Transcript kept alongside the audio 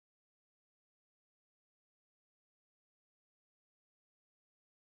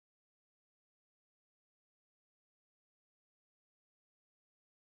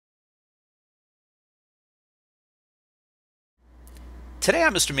Today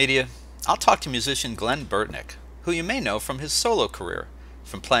on Mr. Media, I'll talk to musician Glen Burtnik, who you may know from his solo career,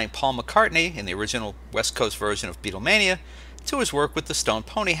 from playing Paul McCartney in the original West Coast version of Beatlemania, to his work with the Stone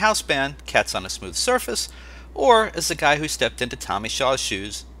Pony house band Cats on a Smooth Surface, or as the guy who stepped into Tommy Shaw's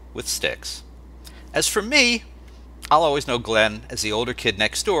shoes with Styx. As for me, I'll always know Glen as the older kid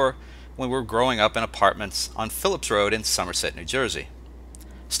next door when we were growing up in apartments on Phillips Road in Somerset, New Jersey.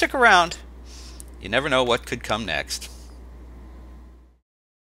 Stick around. You never know what could come next.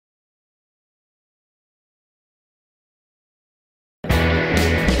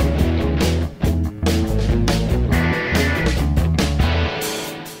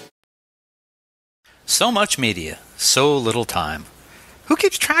 So much media, so little time. Who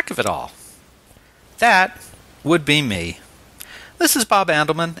keeps track of it all? That would be me. This is Bob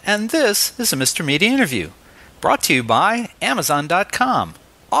Andelman, and this is a Mr. Media interview, brought to you by Amazon.com,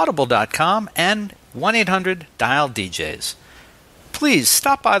 Audible.com, and 1-800-DIAL-DJs. Please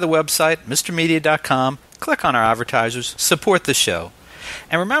stop by the website, MrMedia.com, click on our advertisers, support the show.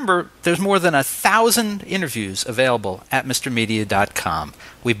 And remember, there's more than 1,000 interviews available at MrMedia.com.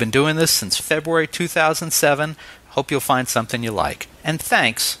 We've been doing this since February 2007. Hope you'll find something you like. And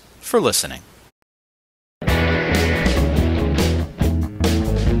thanks for listening.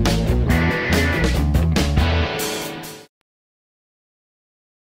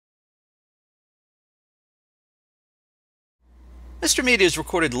 Mr. Media is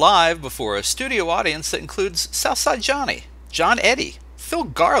recorded live before a studio audience that includes Southside Johnny, John Eddy, Phil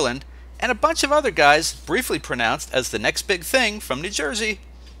Garland, and a bunch of other guys briefly pronounced as the next big thing from New Jersey,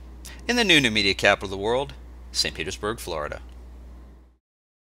 in the new media capital of the world, St. Petersburg, Florida.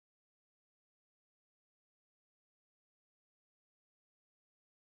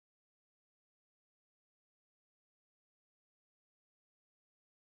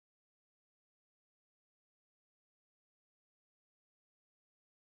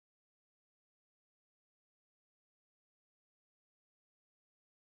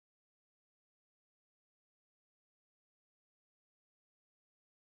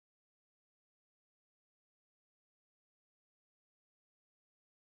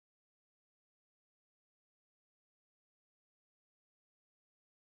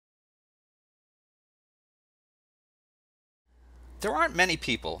 There aren't many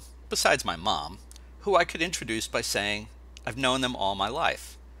people, besides my mom, who I could introduce by saying, I've known them all my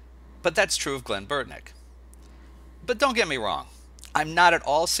life. But that's true of Glen Burtnik. But don't get me wrong, I'm not at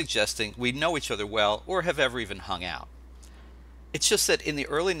all suggesting we know each other well or have ever even hung out. It's just that in the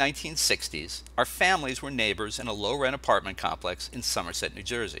early 1960s, our families were neighbors in a low-rent apartment complex in Somerset, New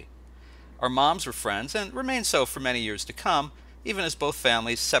Jersey. Our moms were friends and remained so for many years to come, even as both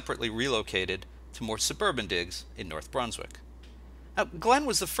families separately relocated to more suburban digs in North Brunswick. Now, Glen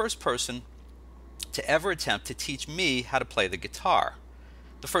was the first person to ever attempt to teach me how to play the guitar.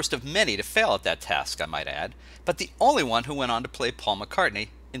 The first of many to fail at that task, I might add, but the only one who went on to play Paul McCartney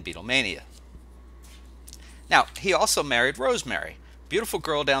in Beatlemania. Now, he also married Rosemary, beautiful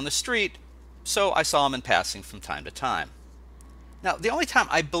girl down the street, so I saw him in passing from time to time. Now, the only time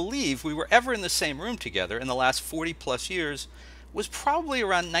I believe we were ever in the same room together in the last 40 plus years was probably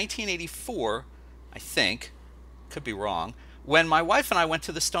around 1984, I think, could be wrong, when my wife and I went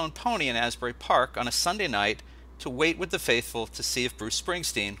to the Stone Pony in Asbury Park on a Sunday night to wait with the faithful to see if Bruce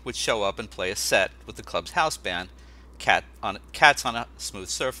Springsteen would show up and play a set with the club's house band, Cats on a Smooth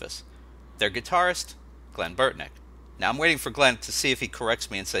Surface. Their guitarist, Glen Burtnik. Now I'm waiting for Glen to see if he corrects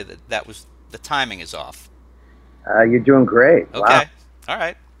me and say that was the timing is off. You're doing great. Okay, wow. All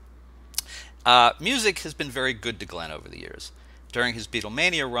right. Music has been very good to Glen over the years. During his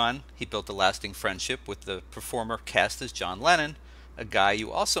Beatlemania run, he built a lasting friendship with the performer cast as John Lennon, a guy you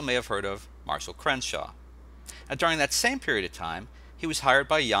also may have heard of, Marshall Crenshaw. And during that same period of time, he was hired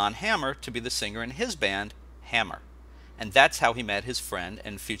by Jan Hammer to be the singer in his band, Hammer. And that's how he met his friend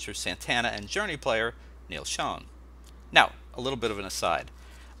and future Santana and Journey player, Neal Schon. Now, a little bit of an aside.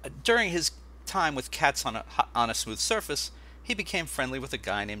 During his time with Cats on a Smooth Surface, he became friendly with a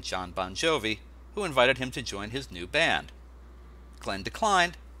guy named John Bon Jovi, who invited him to join his new band. Glen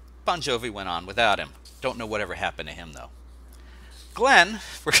declined. Bon Jovi went on without him. Don't know whatever happened to him, though. Glen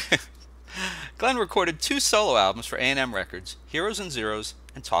recorded 2 solo albums for A&M Records, Heroes and Zeros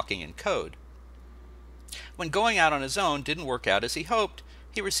and Talking in Code. When going out on his own didn't work out as he hoped,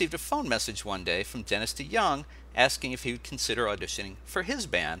 he received a phone message one day from Dennis DeYoung asking if he would consider auditioning for his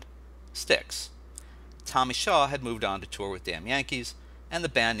band, Styx. Tommy Shaw had moved on to tour with Damn Yankees, and the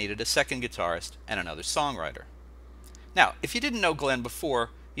band needed a second guitarist and another songwriter. Now, if you didn't know Glen before,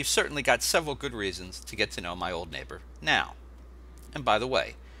 you've certainly got several good reasons to get to know my old neighbor now. And by the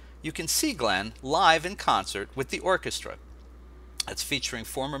way, you can see Glen live in concert with the orchestra. That's featuring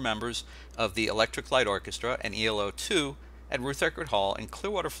former members of the Electric Light Orchestra and ELO 2 at Ruth Eckerd Hall in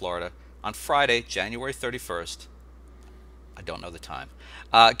Clearwater, Florida on Friday, January 31st. I don't know the time.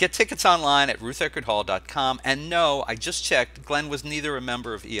 Get tickets online at rutheckerdhall.com. And no, I just checked. Glen was neither a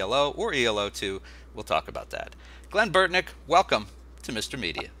member of ELO or ELO 2. We'll talk about that. Glen Burtnik, welcome to Mr.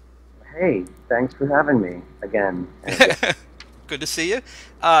 Media. Hey, thanks for having me again. Good to see you.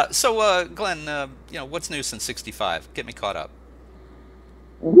 Glen, what's new since '65? Get me caught up.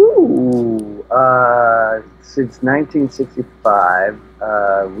 Woo! Since 1965,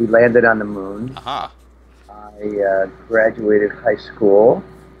 we landed on the moon. Aha. I graduated high school,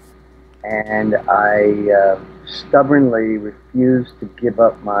 and I stubbornly refused to give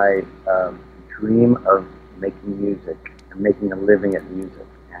up my dream of making music and making a living at music.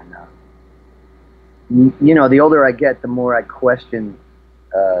 And the older I get, the more I question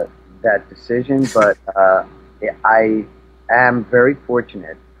that decision. But I am very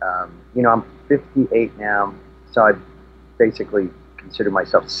fortunate. I'm 58 now, so I basically consider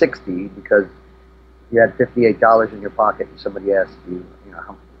myself 60 because you had $58 in your pocket and somebody asked you,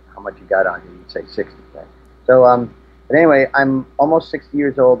 how much you got on you, you'd say 60. Right? So, but anyway, I'm almost 60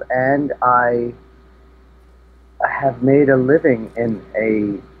 years old, and I have made a living in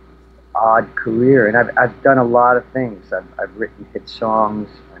a odd career, and I've done a lot of things. I've written hit songs,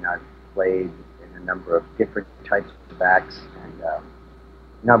 and I've played in a number of different types of acts,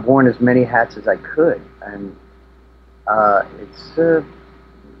 and I've worn as many hats as I could, and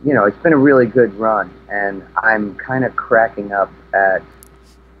it's been a really good run, and I'm kind of cracking up at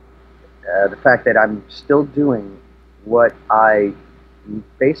the fact that I'm still doing what I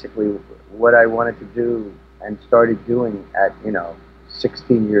wanted to do and started doing at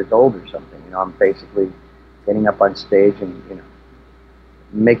 16 years old or something. I'm basically getting up on stage and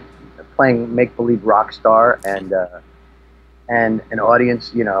playing make-believe rock star, and an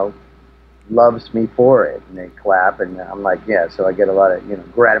audience loves me for it, and they clap, and I'm like, yeah. So I get a lot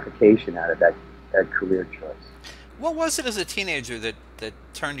of gratification out of that career choice. What was it as a teenager that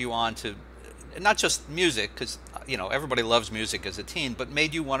turned you on to not just music, because everybody loves music as a teen, but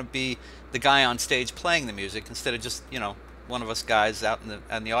made you want to be the guy on stage playing the music instead of just one of us guys out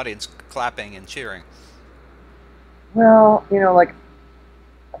in the audience clapping and cheering? Well, like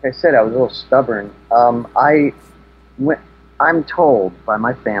I said, I was a little stubborn. I'm told by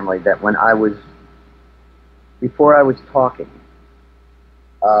my family that before I was talking,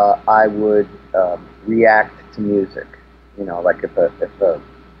 I would react to music. Like if a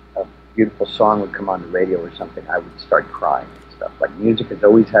beautiful song would come on the radio or something, I would start crying and stuff. Like, music has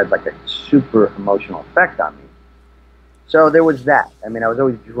always had like a super emotional effect on me. So there was that. I mean, I was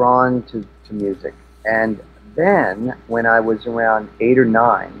always drawn to music. And then when I was around 8 or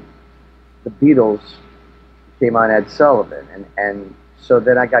 9, the Beatles came on Ed Sullivan, and so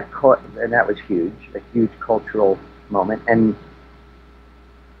then I got caught, and that was huge, a huge cultural moment, and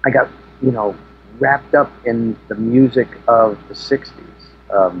I got wrapped up in the music of the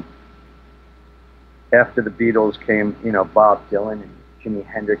 60s. After the Beatles came Bob Dylan and Jimi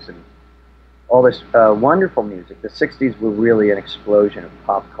Hendrix and all this wonderful music. The 60s were really an explosion of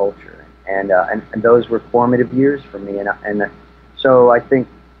pop culture, and those were formative years for me, and so I think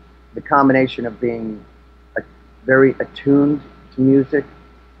the combination of being very attuned to music,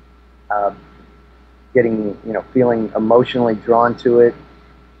 feeling emotionally drawn to it,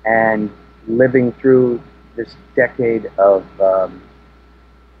 and living through this decade of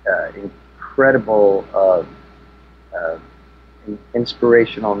incredible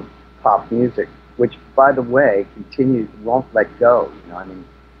inspirational pop music, which, by the way, won't let go.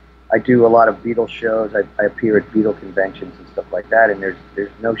 I do a lot of Beatles shows. I appear at Beatle conventions and stuff like that, and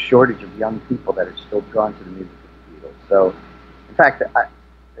there's no shortage of young people that are still drawn to the music. So, in fact,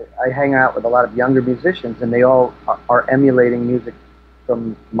 I hang out with a lot of younger musicians, and they all are emulating music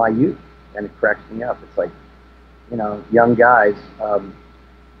from my youth, and it cracks me up. It's like, young guys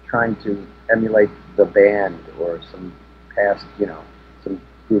trying to emulate the band or some past, some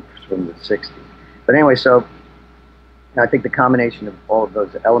groups from the 60s. But anyway, so I think the combination of all of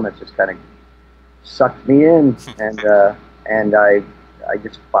those elements just kind of sucked me in, and I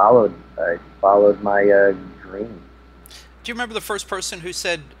just followed my dream. Do you remember the first person who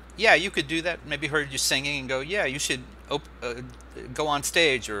said, yeah, you could do that? Maybe heard you singing and go, yeah, you should go on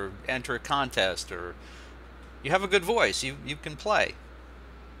stage or enter a contest, or you have a good voice, you can play.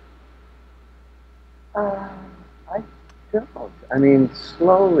 I don't. I mean,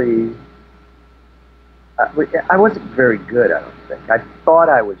 slowly, I wasn't very good, I don't think. I thought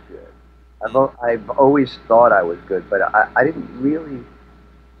I was good. I've always thought I was good, but I didn't really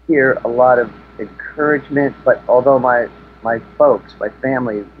hear a lot of encouragement. But although my folks, my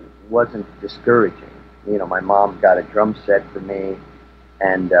family wasn't discouraging. You know, my mom got a drum set for me,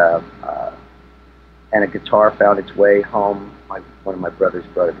 and and a guitar found its way home. One of my brothers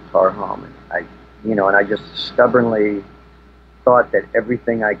brought a guitar home, and I just stubbornly thought that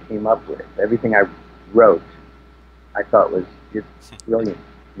everything I came up with, everything I wrote, I thought was just brilliant,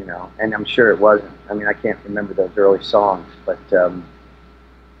 you know. And I'm sure it wasn't. I mean, I can't remember those early songs, but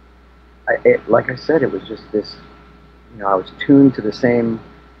like I said, it was just this, you know, I was tuned to the same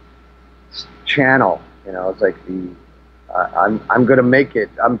channel. You know, it's like I'm gonna make it.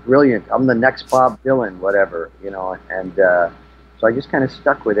 I'm brilliant. I'm the next Bob Dylan, whatever, you know. And so I just kind of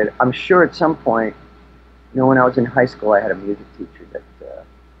stuck with it. I'm sure at some point, you know, when I was in high school, I had a music teacher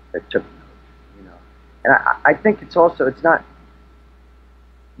that took notes, you know. And I think it's also, it's not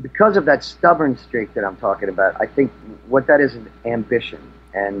because of that stubborn streak that I'm talking about. I think what that is ambition.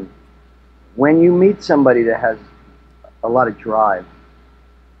 And when you meet somebody that has a lot of drive,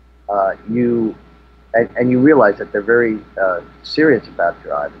 and you realize that they're very serious about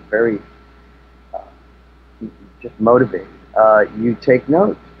drive and very just motivated. You take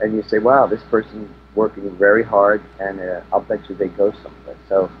note and you say, wow, this person's working very hard, and I'll bet you they go someplace.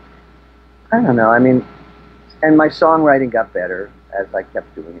 So, I don't know, I mean, and my songwriting got better as I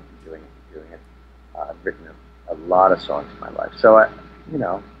kept doing it and doing it and doing it. I've written a lot of songs in my life. So, you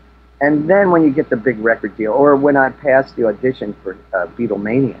know, and then when you get the big record deal, or when I passed the audition for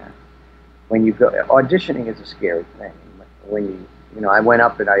Beatlemania, when you go, auditioning is a scary thing. When you know, I went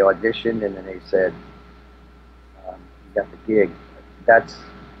up and I auditioned, and then they said, you got the gig. That's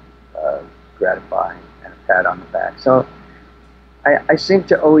gratifying and a pat on the back. So I seem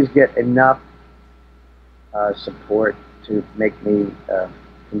to always get enough support to make me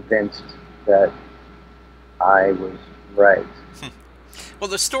convinced that I was right. Well,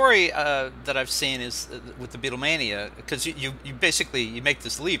 the story that I've seen is with the Beatlemania, because you basically you make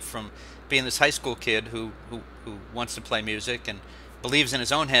this leap from being this high school kid who wants to play music and believes in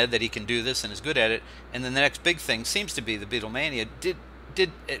his own head that he can do this and is good at it, and then the next big thing seems to be the Beatlemania. Did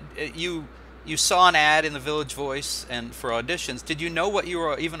you saw an ad in the Village Voice and for auditions? Did you know what you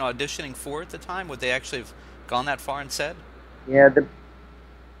were even auditioning for at the time? Would they actually have gone that far and said? Yeah,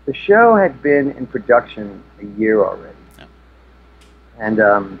 the show had been in production a year already. Yeah.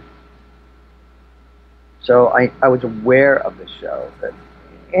 And so I was aware of the show. But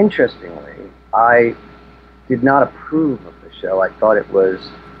interestingly, I did not approve of the show. I thought it was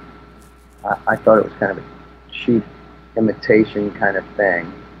kind of a cheap imitation kind of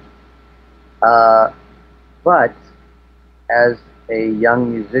thing. But as a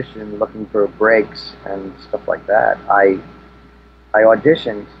young musician looking for breaks and stuff like that, I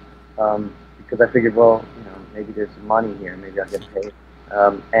auditioned because I figured, well, you know, maybe there's some money here, maybe I'll get paid.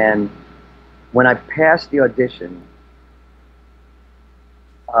 And when I passed the audition,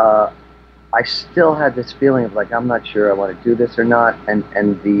 I still had this feeling of like, I'm not sure I want to do this or not. And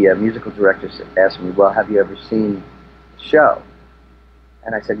the musical director asked me, well, have you ever seen the show?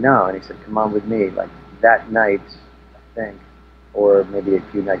 And I said, no. And he said, come on with me. Like that night, I think, or maybe a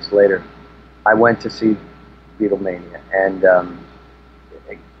few nights later, I went to see Beatlemania, and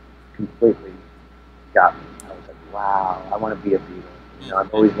it completely got me. I was like, wow, I want to be a Beatle. You know,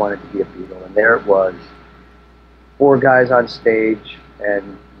 I've always wanted to be a Beatle. And there it was, 4 guys on stage,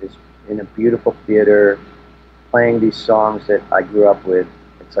 and this in a beautiful theater, playing these songs that I grew up with.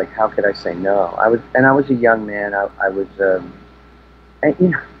 It's like, how could I say no? I was a young man. I was, and you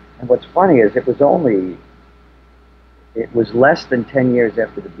know, and what's funny is it was less than 10 years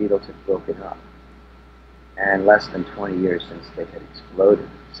after the Beatles had broken up, and less than 20 years since they had exploded.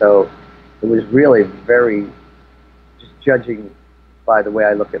 So it was really very, just judging by the way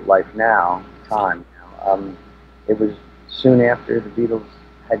I look at life now, time now, it was soon after the Beatles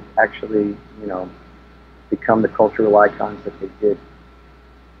had actually, you know, become the cultural icons that they did.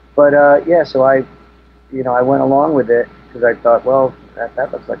 But yeah, so I went along with it because I thought, well,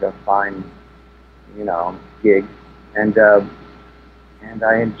 that looks like a fine, you know, gig, and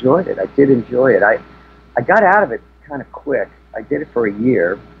I enjoyed it. I did enjoy it. I got out of it kind of quick. I did it for a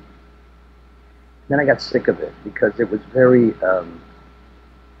year. Then I got sick of it because it was very,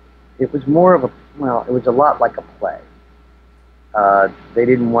 it was more of a, well, it was a lot like a play. They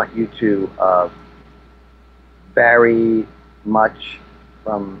didn't want you to vary much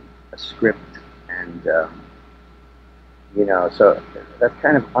from a script, and you know, so that's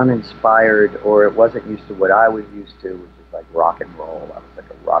kind of uninspired, or it wasn't used to what I was used to, which is like rock and roll. I was like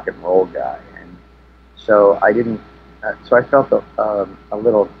a rock and roll guy, and so I didn't. So I felt a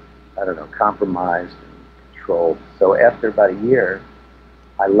little, I don't know, compromised and controlled. So after about a year,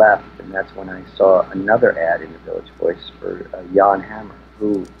 I left, and that's when I saw another ad in the Village Voice for Jan Hammer,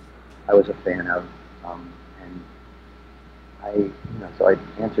 who I was a fan of, and so I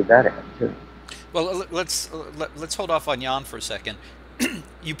answered that ad too. Well, let's hold off on Jan for a second.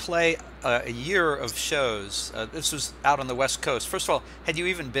 You play a year of shows. This was out on the West Coast. First of all, had you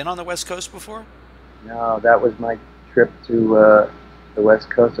even been on the West Coast before? No, that was my trip to the West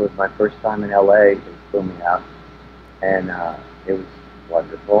Coast. It was my first time in LA. They flew me out, and it was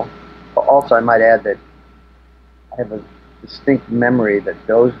wonderful. But also, I might add that I have a distinct memory that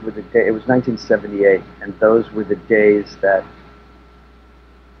those were the days. It was 1978, and those were the days that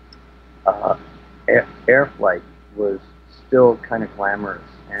air flight was still kind of glamorous,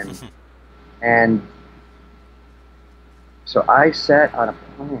 and so I sat on a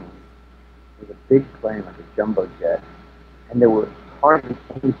plane. It was a big plane, like a jumbo jet, and there were hardly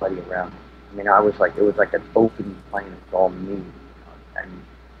anybody around me. I mean, it was like an open plane. It's all me,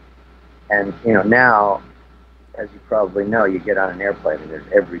 and now, as you probably know, you get on an airplane and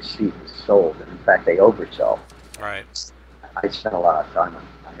there's every seat is sold, and in fact they oversell. Right. I spent a lot of time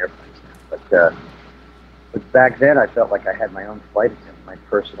on airplanes now, but back then I felt like I had my own flight attendant, my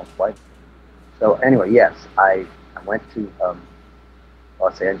personal flight attendant. So anyway, yes, I went to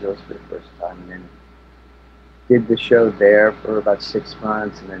Los Angeles for the first time, and then did the show there for about 6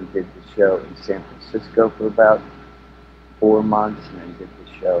 months, and then did the show in San Francisco for about 4 months, and then did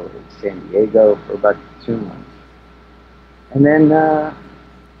the show in San Diego for about 2 months. And then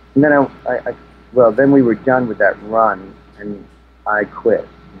then we were done with that run, and I quit.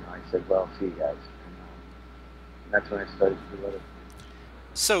 I said, well, see you guys. And that's when I started to do other.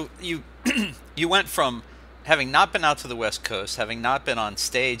 So you you went from having not been out to the West Coast, having not been on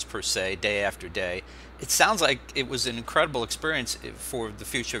stage per se, day after day. It sounds like it was an incredible experience for the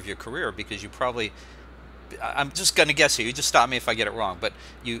future of your career, because you probably, I'm just going to guess here, you just stop me if I get it wrong, but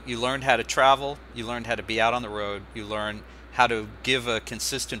you learned how to travel, you learned how to be out on the road, you learned how to give a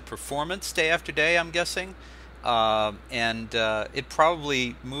consistent performance day after day, I'm guessing, and it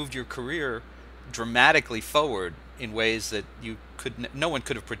probably moved your career dramatically forward in ways that no one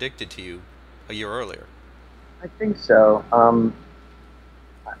could have predicted to you a year earlier. I think so.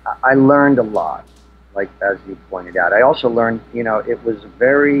 I learned a lot, like as you pointed out. I also learned, it was a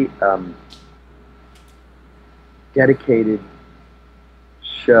very dedicated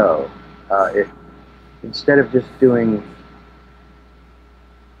show. Instead of just doing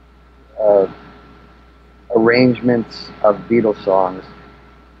arrangements of Beatles songs,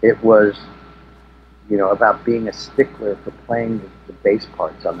 it was, about being a stickler for playing the bass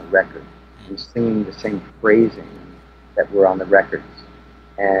parts on the record and singing the same phrasing that were on the records.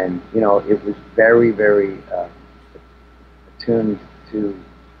 And, it was very, very attuned to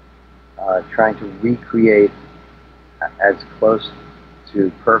trying to recreate as close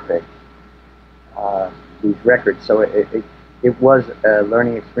to perfect these records. So it was a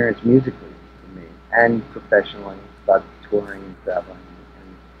learning experience musically for me, and professionally, about touring and traveling.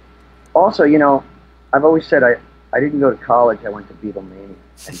 And also, I've always said I didn't go to college, I went to Beatlemania.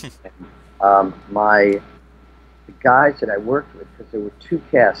 And the guys that I worked with, because there were 2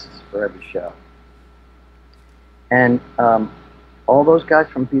 casts for every show, and all those guys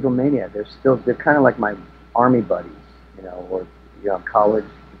from Beatlemania, they're kind of like my army buddies, or college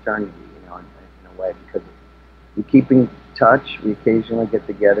fraternity, in a way, because we keep in touch. We occasionally get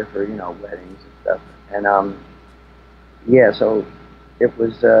together for weddings and stuff, and so it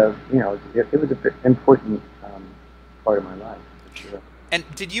was it was an important part of my life, for sure. And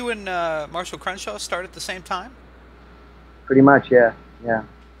did you and Marshall Crenshaw start at the same time? Pretty much, yeah.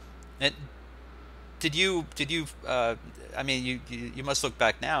 And did you? I mean, you must look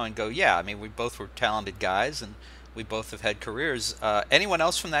back now and go, yeah. I mean, we both were talented guys, and we both have had careers. Anyone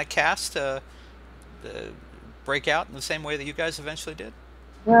else from that cast break out in the same way that you guys eventually did?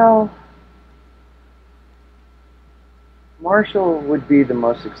 Well, Marshall would be the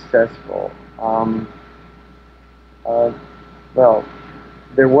most successful. Well,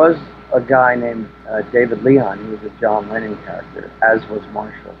 there was a guy named David Leon. He was a John Lennon character, as was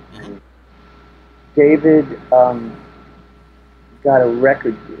Marshall. And David got a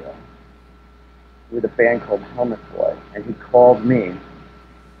record deal with a band called Helmet Boy, and he called me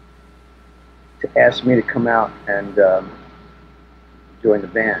to ask me to come out and join the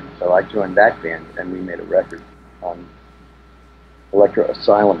band. So I joined that band, and we made a record on Electro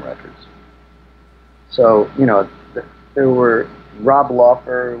Asylum Records. So, there were Rob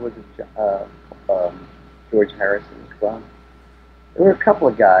Laufer, was George Harrison's clone. There were a couple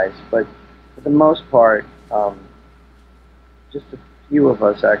of guys, but for the most part, just a few of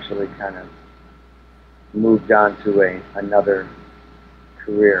us actually kind of moved on to another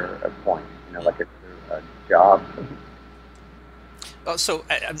career point, like a job. So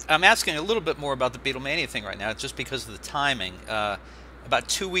I'm asking a little bit more about the Beatlemania thing right now, just because of the timing. About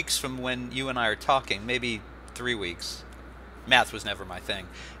 2 weeks from when you and I are talking, maybe 3 weeks. Math was never my thing.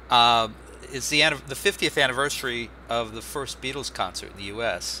 It's the 50th anniversary of the first Beatles concert in the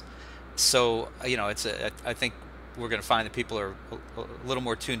U.S. So I think we're going to find that people are a little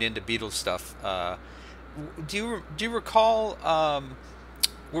more tuned into Beatles stuff. Do you recall?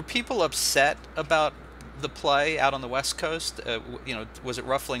 Were people upset about the play out on the West Coast? Was it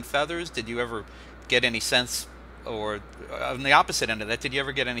ruffling feathers? Did you ever get any sense, or on the opposite end of that, did you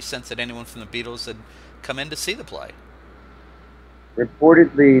ever get any sense that anyone from the Beatles had come in to see the play?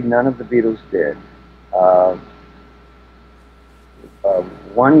 Reportedly, none of the Beatles did.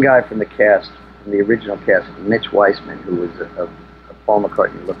 One guy from the cast, from the original cast, Mitch Weissman, who was a Paul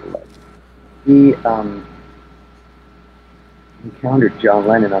McCartney lookalike, he encountered John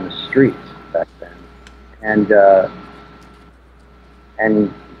Lennon on the streets back then, and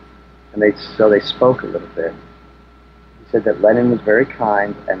they spoke a little bit. He said that Lennon was very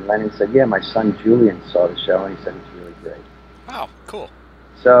kind, and Lennon said, "Yeah, my son Julian saw the show, and he said it's really great." Wow, cool.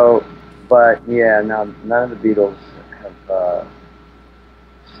 So, but yeah, no, none of the Beatles have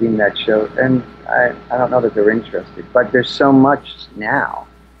seen that show, and I don't know that they're interested. But there's so much now.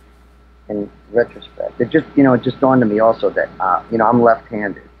 In retrospect, it just dawned on me also that I'm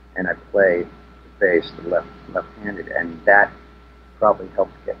left-handed and I play the bass left-handed, and that probably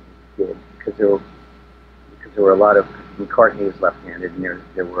helped get me the gig because there were a lot of McCartney was left-handed, and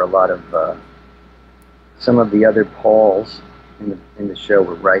there were a lot of some of the other Pauls in the show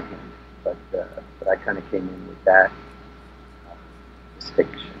were right-handed, but I kind of came in with that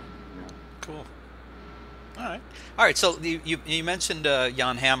distinction. Cool. All right. So you mentioned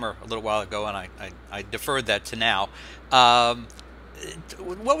Jan Hammer a little while ago, and I deferred that to now.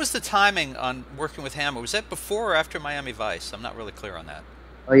 What was the timing on working with Hammer? Was that before or after Miami Vice? I'm not really clear on that.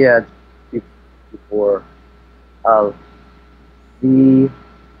 Oh yeah, it's before. The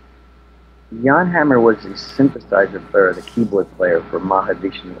Jan Hammer was the synthesizer player, the keyboard player for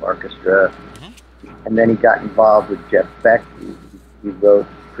Mahavishnu Orchestra, and then he got involved with Jeff Beck. He wrote,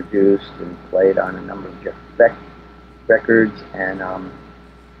 produced, and played on a number of Jeff Beck records, and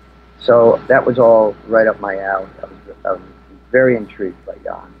so that was all right up my alley. I was very intrigued by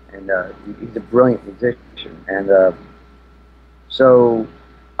Jan, and he's a brilliant musician, and so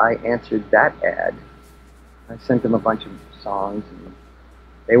I answered that ad. I sent them a bunch of songs, and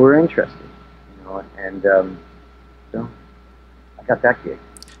they were interested, and so I got that gig.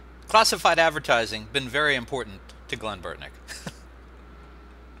 Classified advertising been very important to Glen Burtnik.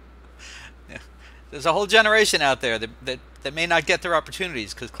 Yeah. There's a whole generation out there that may not get their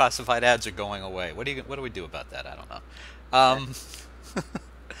opportunities because classified ads are going away. What do we do about that? I don't know.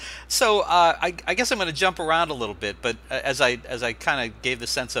 So I guess I'm going to jump around a little bit, but as I kind of gave the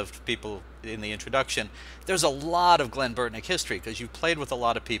sense of people in the introduction, there's a lot of Glen Burtnik history because you've played with a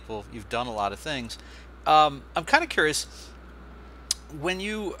lot of people, you've done a lot of things. I'm kind of curious, when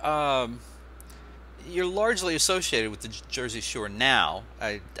you're largely associated with the Jersey Shore now.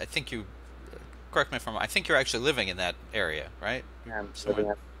 I think you, correct me if I'm wrong, I think you're actually living in that area, right? Yeah, I'm living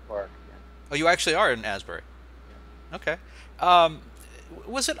at Asbury Park. Yeah. Oh, you actually are in Asbury. Yeah. Okay.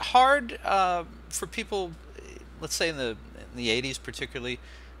 Was it hard for people, let's say in the 80s particularly,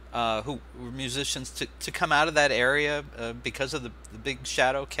 who were musicians to come out of that area because of the big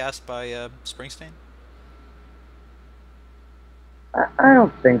shadow cast by Springsteen? I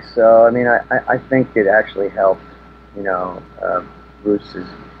don't think so. I mean, I think it actually helped. Bruce's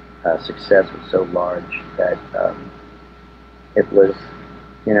success was so large that it was,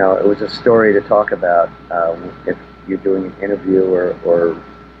 it was a story to talk about if you're doing an interview or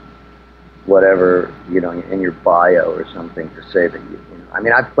whatever, in your bio or something to say that I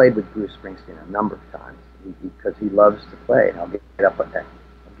mean, I've played with Bruce Springsteen a number of times because he loves to play, and I'll get up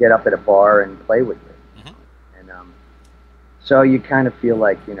at a bar and play with you, and so you kind of feel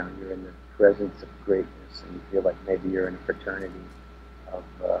like you're in the presence of greatness, and you feel like maybe you're in a fraternity of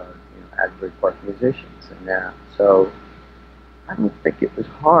Asbury Park musicians, and so I don't think it was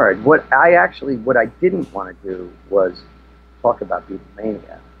hard. What I didn't want to do was talk about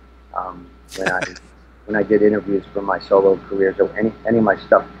Beatlemania when I did interviews for my solo careers or any of my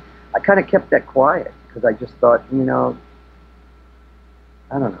stuff. I kind of kept that quiet because I just thought, I don't know,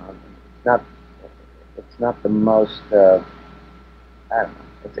 it's not the most. I don't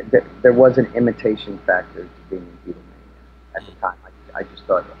know. There was an imitation factor to being in Beatlemania at the time. I just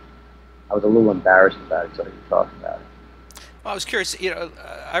thought I was a little embarrassed about it, so I didn't talk about it. Well, I was curious.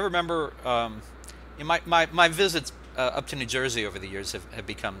 I remember my visits up to New Jersey over the years have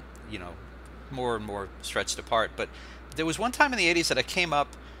become, more and more stretched apart. But there was one time in the '80s that I came up,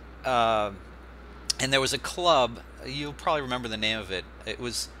 and there was a club. You'll probably remember the name of it. It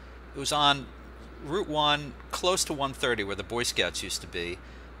was on Route 1, close to 130, where the Boy Scouts used to be.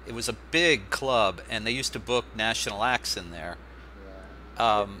 It was a big club, and they used to book national acts in there.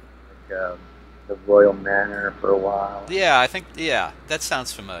 Yeah. The Royal Manor for a while. Yeah, I think, yeah, that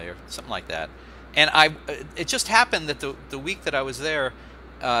sounds familiar, something like that. And it just happened that the week that I was there,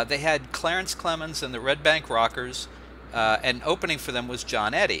 they had Clarence Clemens and the Red Bank Rockers, and opening for them was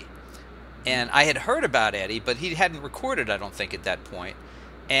John Eddy. And I had heard about Eddie, but he hadn't recorded, I don't think, at that point.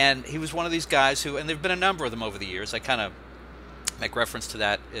 And he was one of these guys who, and there have been a number of them over the years. I kind of make reference to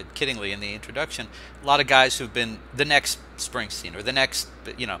that kiddingly in the introduction. A lot of guys who've been the next Springsteen or the next,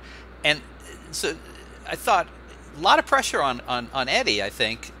 And so I thought a lot of pressure on Eddie, I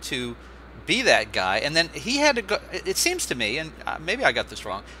think, to be that guy. And then he had to go, it seems to me, and maybe I got this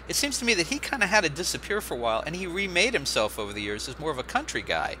wrong, it seems to me that he kind of had to disappear for a while, and he remade himself over the years as more of a country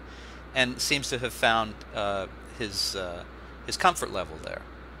guy, and seems to have found his comfort level there.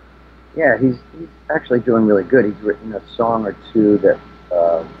 Yeah, he's actually doing really good. He's written a song or two that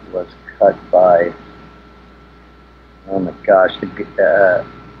was cut by, oh my gosh, I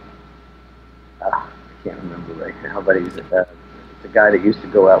can't remember right now, but he's the guy that used to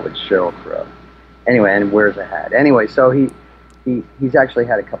go out with Sheryl Crow. Anyway, and wears a hat. Anyway, so he's actually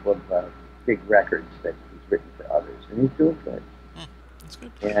had a couple of big records that he's written for others, and he's doing good. That's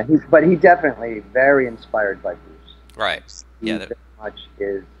good. Yeah, but he definitely very inspired by Bruce. Right. He very much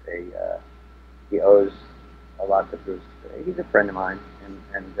is he owes a lot to Bruce. He's a friend of mine,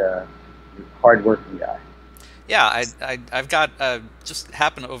 and a hard-working guy. Yeah, I've got just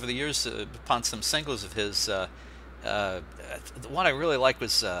happened over the years upon some singles of his. The one I really like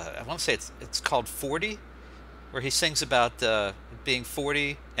was I want to say it's called 40, where he sings about being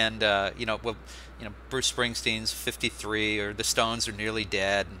 40, and Bruce Springsteen's 53, or the Stones are nearly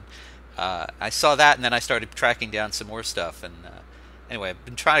dead. And I saw that, and then I started tracking down some more stuff. And anyway, I've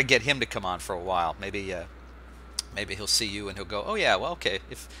been trying to get him to come on for a while. Maybe he'll see you and he'll go, oh yeah, well, okay.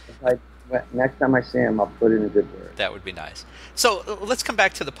 Next time I see him, I'll put in a good word. That would be nice. So let's come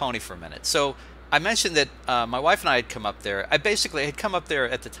back to the Pony for a minute. So I mentioned that my wife and I had come up there. I basically had come up there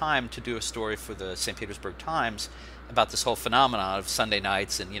at the time to do a story for the St. Petersburg Times about this whole phenomenon of Sunday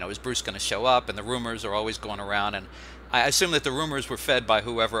nights, and is Bruce going to show up? And the rumors are always going around, and I assume that the rumors were fed by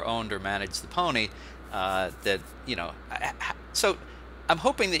whoever owned or managed the Pony. So I'm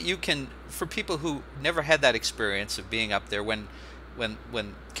hoping that you can, for people who never had that experience of being up there when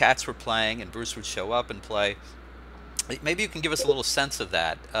Cats were playing and Bruce would show up and play, maybe you can give us a little sense of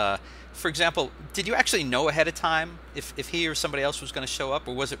that. For example, did you actually know ahead of time if he or somebody else was going to show up,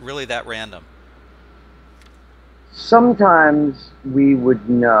 or was it really that random? Sometimes we would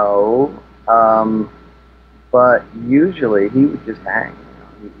know, but usually he would just hang.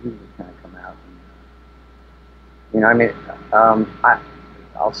 He would just kind of come out.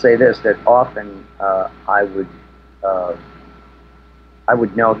 I'll say this, that often I would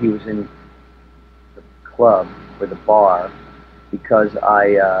know he was in the club or the bar because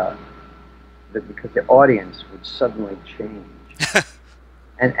because the audience would suddenly change,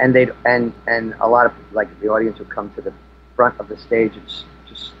 and a lot of, like, the audience would come to the front of the stage and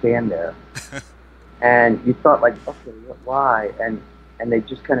just stand there, and you thought, like, okay, why? And they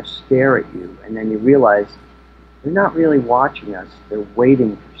just kind of stare at you, and then you realize they're not really watching us; they're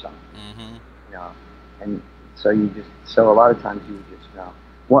waiting for something, And so a lot of times you would just know.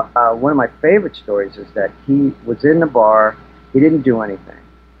 One of my favorite stories is that he was in the bar. He didn't do anything.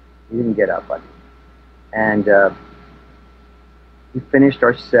 He didn't get up, and we finished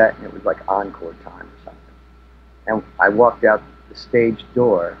our set, and it was like encore time or something. And I walked out the stage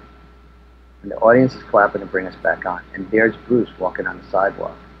door, and the audience is clapping to bring us back on. And there's Bruce walking on the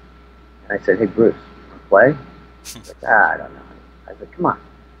sidewalk. And I said, "Hey, Bruce, you want to play?" He said, "I don't know." I said, "Come on."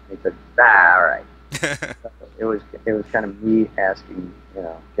 And he said, "All right." It was kind of me asking,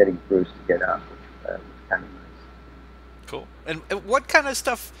 getting Bruce to get up, which was kind of nice. Cool. And what kind of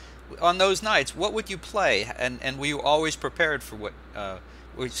stuff on those nights? What would you play? And were you always prepared for what?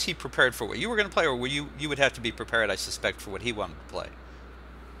 Was he prepared for what you were going to play, or were you would have to be prepared, I suspect, for what he wanted to play?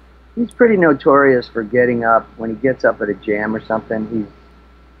 He's pretty notorious for getting up. When he gets up at a jam or something,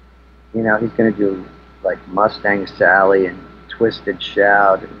 he's going to do like Mustang Sally and Twisted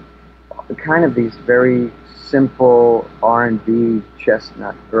Shout, and kind of these very simple R&B,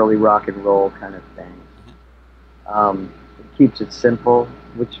 chestnut, early rock and roll kind of things. It keeps it simple,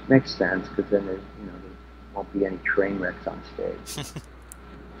 which makes sense, because then there won't be any train wrecks on stage.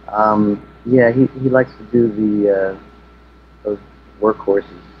 Yeah, he likes to do the those workhorses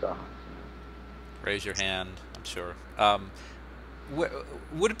songs. Raise your hand, I'm sure.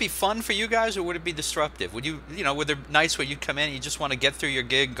 Would it be fun for you guys, or would it be disruptive? Would were there nights where you'd come in and you just want to get through your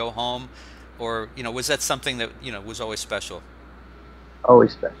gig, go home, or was that something that was always special?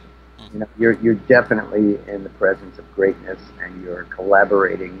 Always special. Mm. You know, you're definitely in the presence of greatness, and you're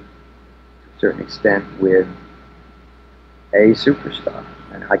collaborating to a certain extent with a superstar,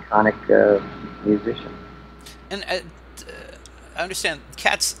 an iconic musician. And I understand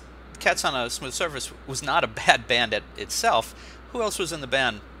Cats on a Smooth Surface was not a bad band at itself. Who else was in the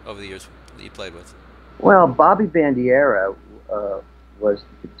band over the years that you played with? Well, Bobby Bandiera was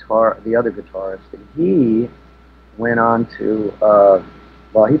the other guitarist, and he went on to,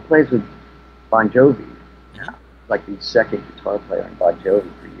 well, he plays with Bon Jovi, Yeah. like the second guitar player in Bon Jovi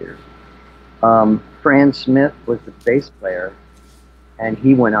for years. Fran Smith was the bass player, and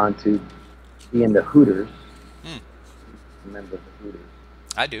he went on to be in the Hooters. Hmm. Remember the Hooters?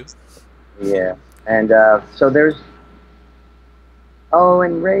 I do. Yeah, and so there's, oh,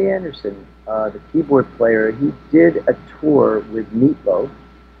 and Ray Anderson, the keyboard player, he did a tour with Meatloaf,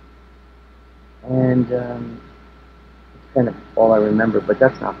 and it's kind of all I remember, but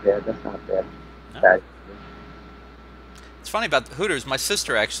that's not bad. That's not bad. No. Bad. It's funny about the Hooters. My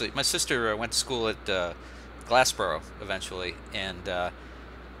sister went to school at Glassboro eventually, and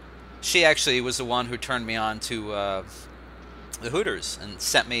she actually was the one who turned me on to the Hooters and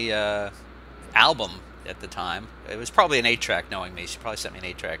sent me album at the time. It was probably an 8-track, knowing me. She probably sent me an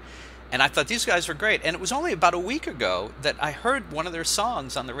 8-track. And I thought these guys were great. And it was only about a week ago that I heard one of their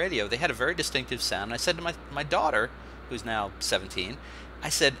songs on the radio. They had a very distinctive sound. And I said to my daughter, who's now 17, I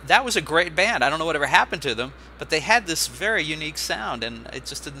said, that was a great band. I don't know whatever happened to them, but they had this very unique sound, and it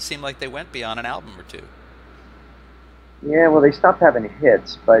just didn't seem like they went beyond an album or two. Yeah, well, they stopped having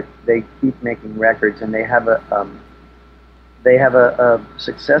hits, but they keep making records, and they have a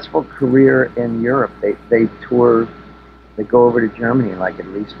successful career in Europe. They tour, they go over to Germany like at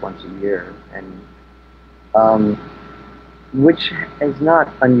least once a year, and which is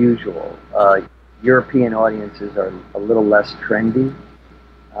not unusual. European audiences are a little less trendy.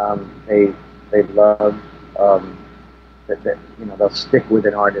 They love that they'll stick with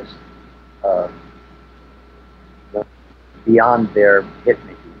an artist beyond their hit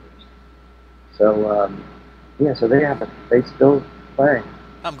making years. So yeah, so they still play.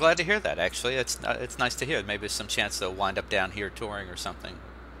 I'm glad to hear that. Actually, it's nice to hear. Maybe there's some chance they'll wind up down here touring or something.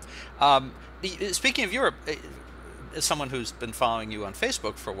 Speaking of Europe, as someone who's been following you on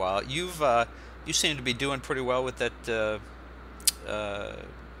Facebook for a while, you seem to be doing pretty well with that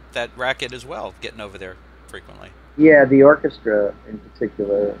racket as well, getting over there frequently. Yeah, the orchestra in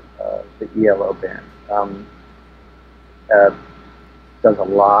particular, the ELO band, does a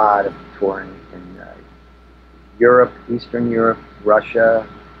lot of touring in Europe, Eastern Europe, Russia,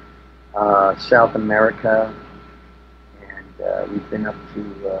 South America, and we've been up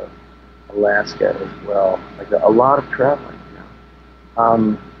to Alaska as well. Like a lot of traveling,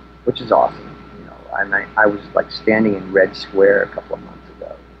 which is awesome. I was like standing in Red Square a couple of months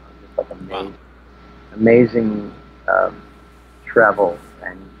ago. Just like amazing, Wow. amazing travel,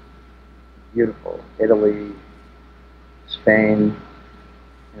 and beautiful. Italy, Spain,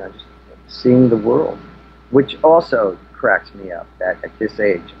 just seeing the world, which also cracks me up that at this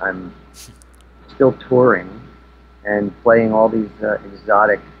age I'm still touring and playing all these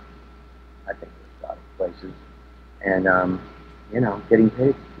exotic places, and getting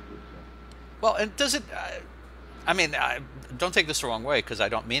paid. Well, and does it? I mean, don't take this the wrong way, because I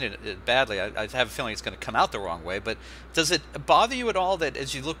don't mean it badly. I have a feeling it's going to come out the wrong way. But does it bother you at all that,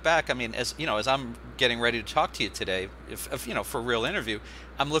 as you look back, I mean, as I'm getting ready to talk to you today, if for a real interview,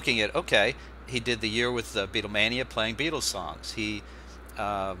 I'm looking at, okay, he did the year with Beatlemania playing Beatles songs. He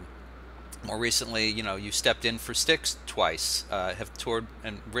more recently, you stepped in for Styx twice, have toured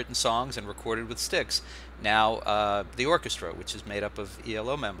and written songs and recorded with Styx. Now the orchestra, which is made up of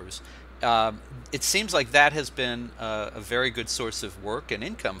ELO members. It seems like that has been a very good source of work and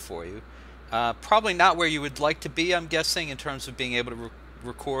income for you. Probably not where you would like to be, I'm guessing, in terms of being able to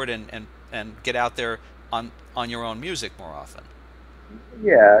record and get out there on your own music more often.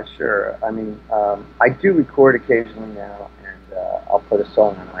 Yeah, sure. I mean, I do record occasionally now, and I'll put a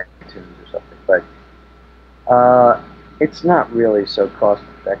song on iTunes or something, but it's not really so cost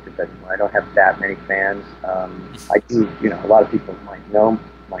effective anymore. I don't have that many fans. I do, a lot of people might know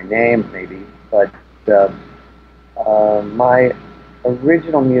my name maybe, but my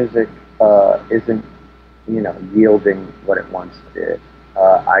original music isn't, yielding what it once did.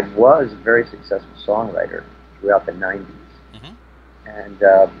 I was a very successful songwriter throughout the 90s. Mm-hmm. And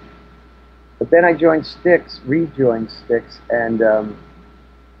but then I joined Styx, rejoined Styx, and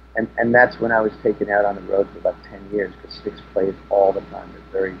that's when I was taken out on the road for about 10 years because Styx plays all the time.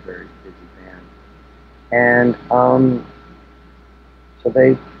 They're very, very busy band. And so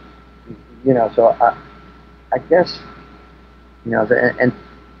they, so I guess, and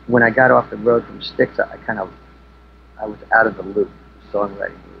when I got off the road from Styx, I was out of the loop, the songwriting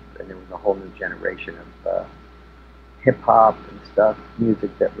loop, and there was a whole new generation of hip-hop and stuff,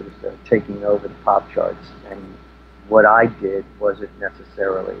 music that was taking over the pop charts, and what I did wasn't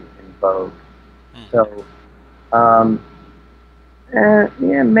necessarily in vogue. So,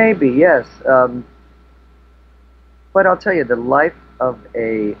 yeah, maybe, yes. But I'll tell you, the life of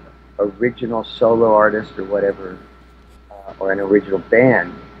a original solo artist or whatever, or an original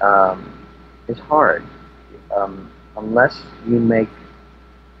band, is hard. Unless you make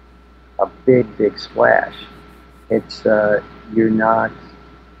a big, big splash, it's you're not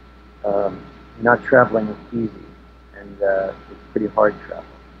traveling easy, and it's pretty hard travel.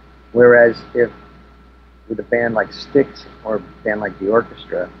 Whereas if with a band like Styx or a band like the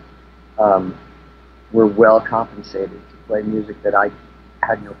Orchestra, we're well compensated to play music that I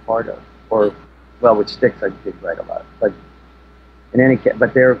had no part of. Or, well, with Styx I did write a lot, but in any case,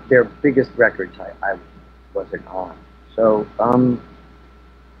 but their biggest records I wasn't on. So,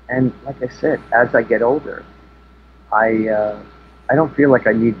 and like I said, as I get older, I don't feel like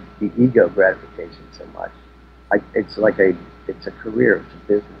I need the ego gratification so much. It's a career, it's a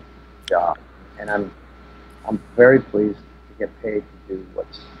business job, and I'm very pleased to get paid to do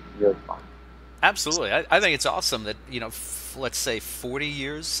what's really fun. Absolutely. I think it's awesome that, let's say 40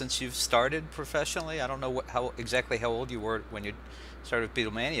 years since you've started professionally. I don't know exactly how old you were when you started with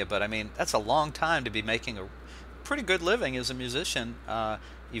Beatlemania, but I mean, that's a long time to be making a pretty good living as a musician.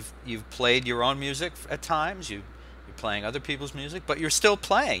 You've played your own music at times, you're playing other people's music, but you're still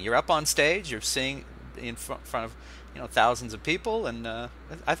playing. You're up on stage, you're singing in front of thousands of people, and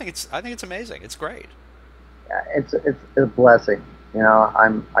I think it's amazing. It's great. Yeah, it's a blessing.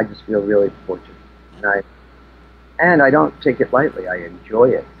 I just feel really fortunate, and I don't take it lightly. I enjoy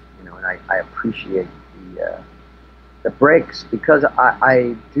it, and I appreciate the breaks, because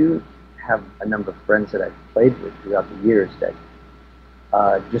I do have a number of friends that I've played with throughout the years that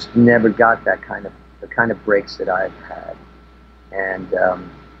just never got the kind of breaks that I've had, and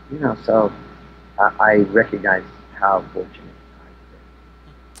so I recognize how fortunate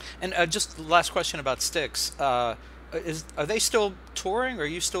I've been. And just the last question about Styx. Are they still touring? Are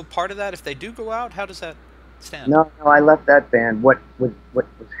you still part of that? If they do go out, how does that stand? No, I left that band. What was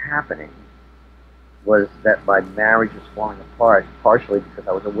happening was that my marriage was falling apart, partially because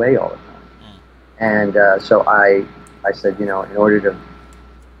I was away all the time, and so I said, in order to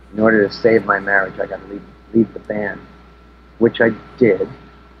save my marriage, I got to leave the band, which I did,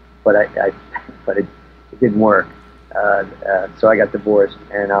 but but it didn't work. So I got divorced,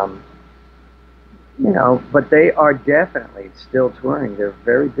 and but they are definitely still touring. They're a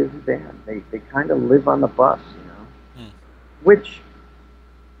very busy band. They kind of live on the bus, which,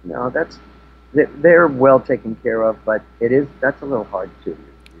 they're well taken care of, but that's a little hard too.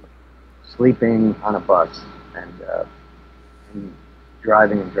 Sleeping on a bus and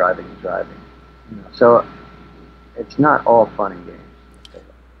driving and driving and driving. So it's not all fun and games.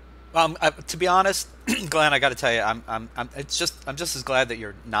 To be honest, Glenn, I got to tell you, I'm just as glad that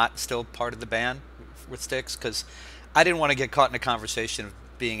you're not still part of the band with Styx, because I didn't want to get caught in a conversation of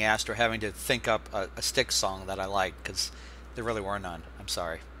being asked or having to think up a Styx song that I liked, because there really were none. I'm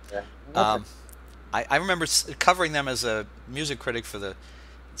sorry. Yeah. Okay. I remember covering them as a music critic for the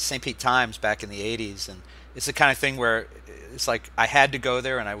St. Pete Times back in the 80s, and it's the kind of thing where it's like I had to go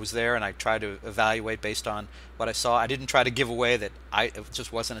there, and I was there, and I tried to evaluate based on what I saw. I didn't try to give away that I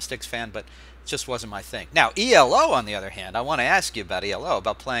just wasn't a Styx fan, but it just wasn't my thing. Now, ELO, on the other hand, I want to ask you about ELO,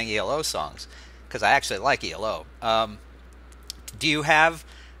 about playing ELO songs, because I actually like ELO. Do you have,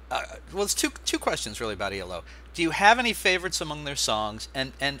 well, it's two questions really about ELO. Do you have any favorites among their songs,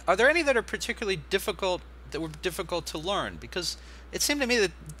 and are there any that are particularly difficult, that were difficult to learn? Because it seemed to me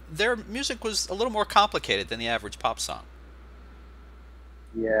that their music was a little more complicated than the average pop song.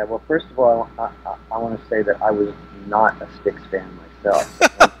 Yeah, well, first of all, I want to say that I was not a Styx fan myself.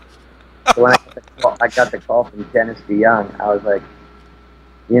 So when I got the call from Dennis DeYoung, I was like,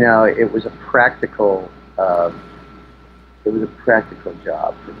 it was a practical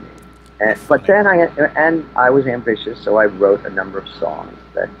job for me. But then I was ambitious, so I wrote a number of songs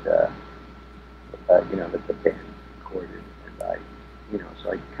that that the band recorded, and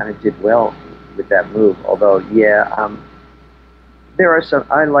so I kind of did well with that move. Although, there are some,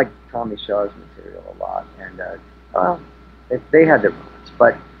 I like Tommy Shaw's material a lot, and they had their moments.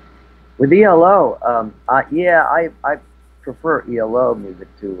 But with ELO, yeah, I prefer ELO music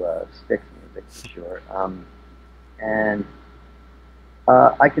to Styx music for sure. And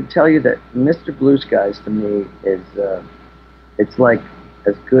I can tell you that Mr. Blue Skies to me is it's like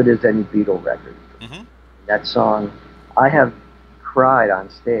as good as any Beatle record. Mm-hmm. That song, I have cried on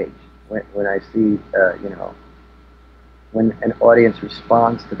stage when I see you know, when an audience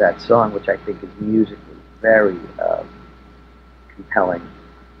responds to that song, which I think is musically very compelling.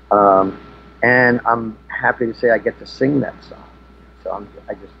 And I'm happy to say I get to sing that song. So I'm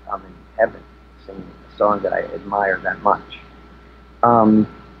in heaven singing a song that I admire that much.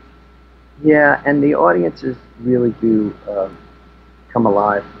 Yeah, and the audiences really do come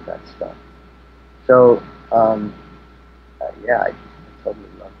alive with that stuff. So, yeah, I totally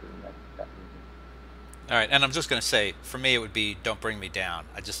love doing that music. All right, and I'm just going to say, for me, it would be "Don't Bring Me Down."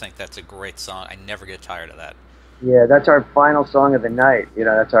 I just think that's a great song. I never get tired of that. Yeah, that's our final song of the night. You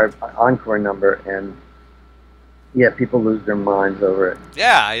know, that's our encore number, and yeah, people lose their minds over it.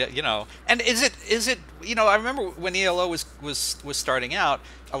 Yeah, you know, and is it you know, I remember when ELO was starting out,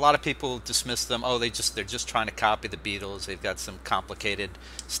 a lot of people dismissed them. Oh, they're just trying to copy the Beatles. They've got some complicated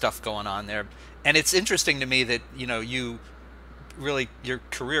stuff going on there. And it's interesting to me that, you know, you really, your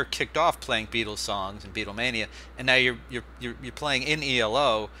career kicked off playing Beatles songs and Beatlemania, and now you're playing in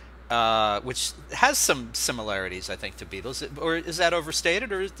ELO, which has some similarities, I think, to Beatles. Or is that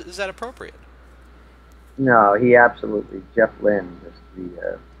overstated, or is that appropriate? No, he absolutely. Jeff Lynne is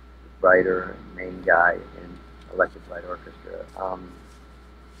the writer and main guy in Electric Light Orchestra.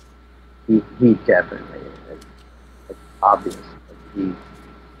 He definitely, it's obvious that he's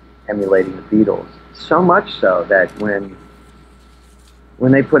emulating the Beatles. So much so that when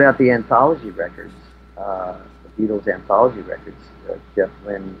they put out the anthology records, the Beatles anthology records, Jeff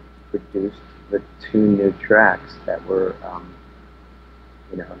Lynne produced the 2 new tracks that were,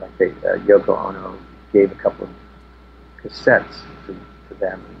 you know, like Yoko Ono gave a couple of cassettes to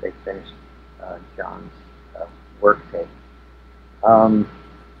them, and they finished John's work tape.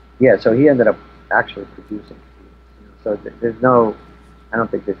 Yeah, so he ended up actually producing it. You know, so there's no, I don't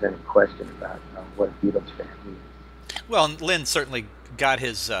think there's any question about what a Beatles fan he is. Well, Lynn certainly got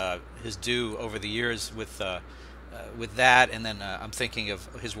his due over the years with that, and then I'm thinking of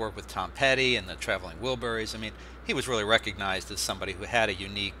his work with Tom Petty and the Traveling Wilburys. I mean, he was really recognized as somebody who had a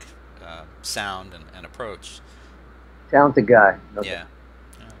unique sound and approach. Talented guy. No Yeah.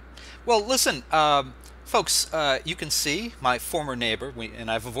 Yeah. Well, listen, folks, you can see my former neighbor,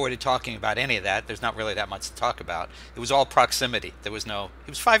 and I've avoided talking about any of that. There's not really that much to talk about. It was all proximity. There was no,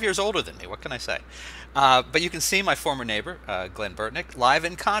 he was 5 years older than me. What can I say? But you can see my former neighbor, Glen Burtnik, live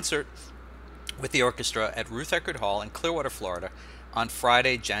in concert with the orchestra at Ruth Eckerd Hall in Clearwater, Florida on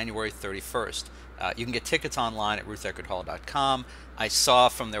Friday, January 31st. You can get tickets online at rutheckerdhall.com. I saw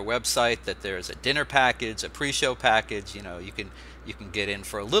from their website that there's a dinner package, a pre-show package. You know, you can get in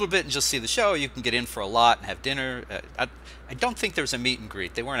for a little bit and just see the show. You can get in for a lot and have dinner. I don't think there's a meet and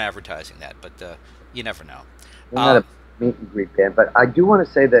greet. They weren't advertising that, but you never know. We're not a meet and greet band, but I do want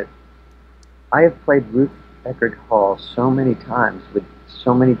to say that I have played Ruth Eckerd Hall so many times with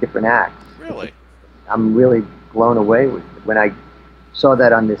so many different acts. Really? I'm really blown away with when I saw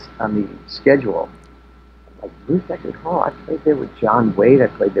that on the schedule. Like, Ruth Eckerd Hall, I played there with John Wade, I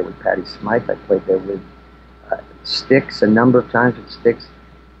played there with Patti Smythe, I played there with Styx a number of times with Styx.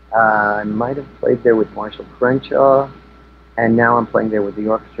 I might have played there with Marshall Crenshaw, and now I'm playing there with the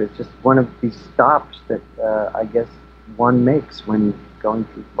orchestra. It's just one of these stops that I guess one makes when going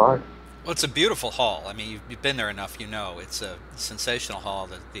through Florida. Well, it's a beautiful hall. I mean, you've been there enough, you know. It's a sensational hall.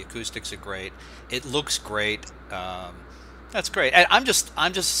 The acoustics are great. It looks great. That's great. And I'm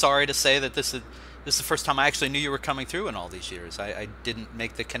just sorry to say that this is the first time I actually knew you were coming through in all these years. I didn't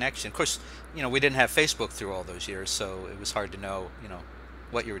make the connection. Of course, you know, we didn't have Facebook through all those years, so it was hard to know, you know,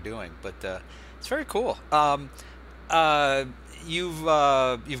 what you were doing. But it's very cool. You've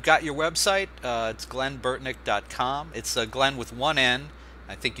got your website. It's glenburtnik.com. It's Glen with one N.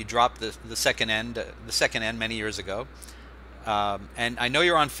 I think you dropped the second N many years ago. And I know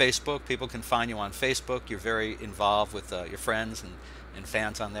you're on Facebook. People can find you on Facebook. You're very involved with your friends and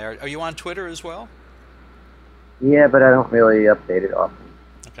fans on there. Are you on Twitter as well? Yeah, but I don't really update it often.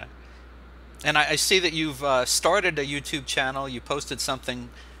 Okay. And I see that you've started a YouTube channel. You posted something,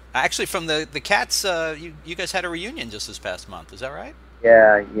 actually from the Cats. You guys had a reunion just this past month. Is that right?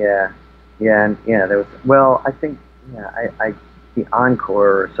 Yeah, and there was. Well, I think I the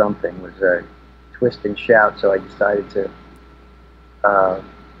encore or something was a twist and shout. So I decided to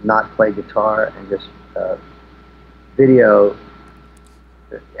not play guitar and just video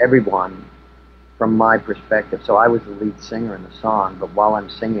everyone from my perspective. So I was the lead singer in the song, but while I'm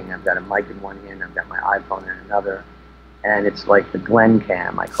singing, I've got a mic in one hand, I've got my iPhone in another, and it's like the Glen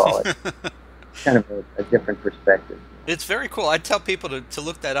Cam, I call it. Kind of a different perspective. It's very cool. I tell people to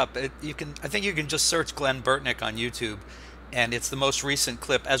look that up. You can, I think you can just search Glen Burtnik on YouTube, and it's the most recent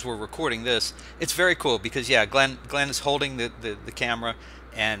clip as we're recording this. It's very cool because yeah, Glen is holding the camera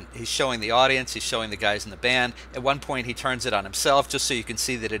and he's showing the audience, he's showing the guys in the band. At one point he turns it on himself just so you can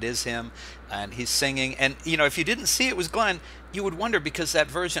see that it is him, and he's singing. And you know, if you didn't see it was Glen, you would wonder because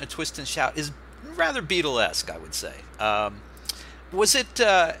that version of Twist and Shout is rather Beatlesque, I would say. Was it?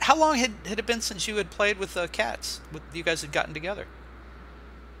 How long had it been since you had played with Cats? You guys had gotten together.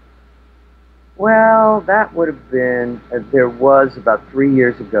 Well, that would have been. There was about 3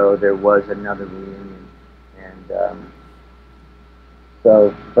 years ago. There was another reunion, and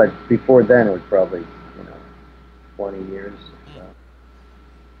so. But before then, it was probably 20 years. So.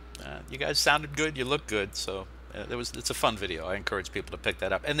 You guys sounded good. You looked good. So it's a fun video. I encourage people to pick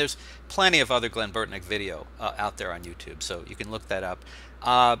that up. And there's plenty of other Glen Burtnik video out there on YouTube, so you can look that up.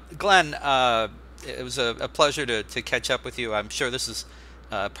 Glen, it was a pleasure to catch up with you. I'm sure this is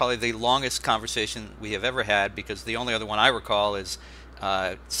probably the longest conversation we have ever had, because the only other one I recall is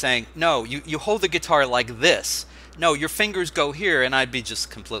saying, no, you hold the guitar like this. No, your fingers go here, and I'd be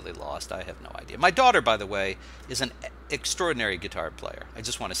just completely lost. I have no idea. My daughter, by the way, is an extraordinary guitar player. I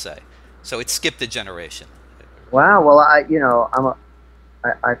just want to say. So it skipped a generation. Wow. Well, I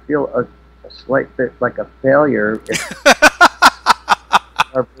feel a slight bit like a failure if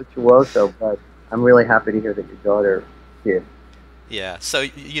a virtuoso, but I'm really happy to hear that your daughter did. Yeah. So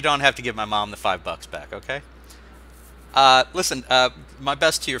you don't have to give my mom the $5 back, okay? Listen, my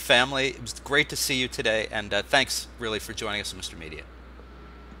best to your family. It was great to see you today, and thanks really for joining us, Mr. Media.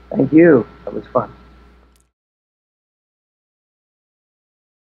 Thank you. That was fun.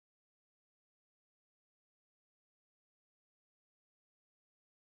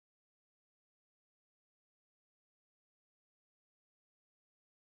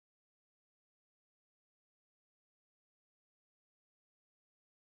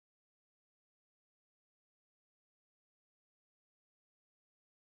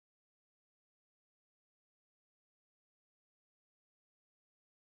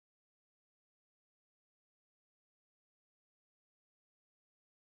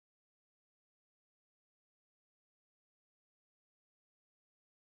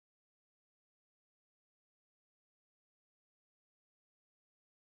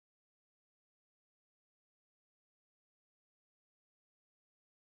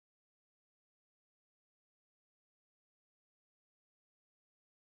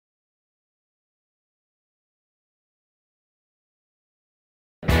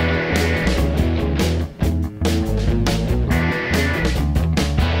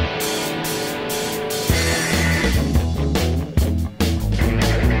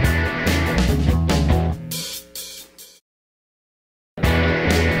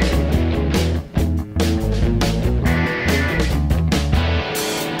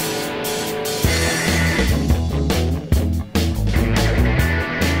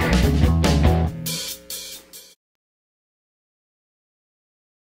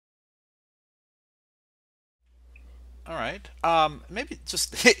 All right. Maybe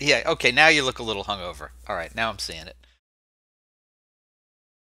just yeah. Okay. Now you look a little hungover. All right. Now I'm seeing it.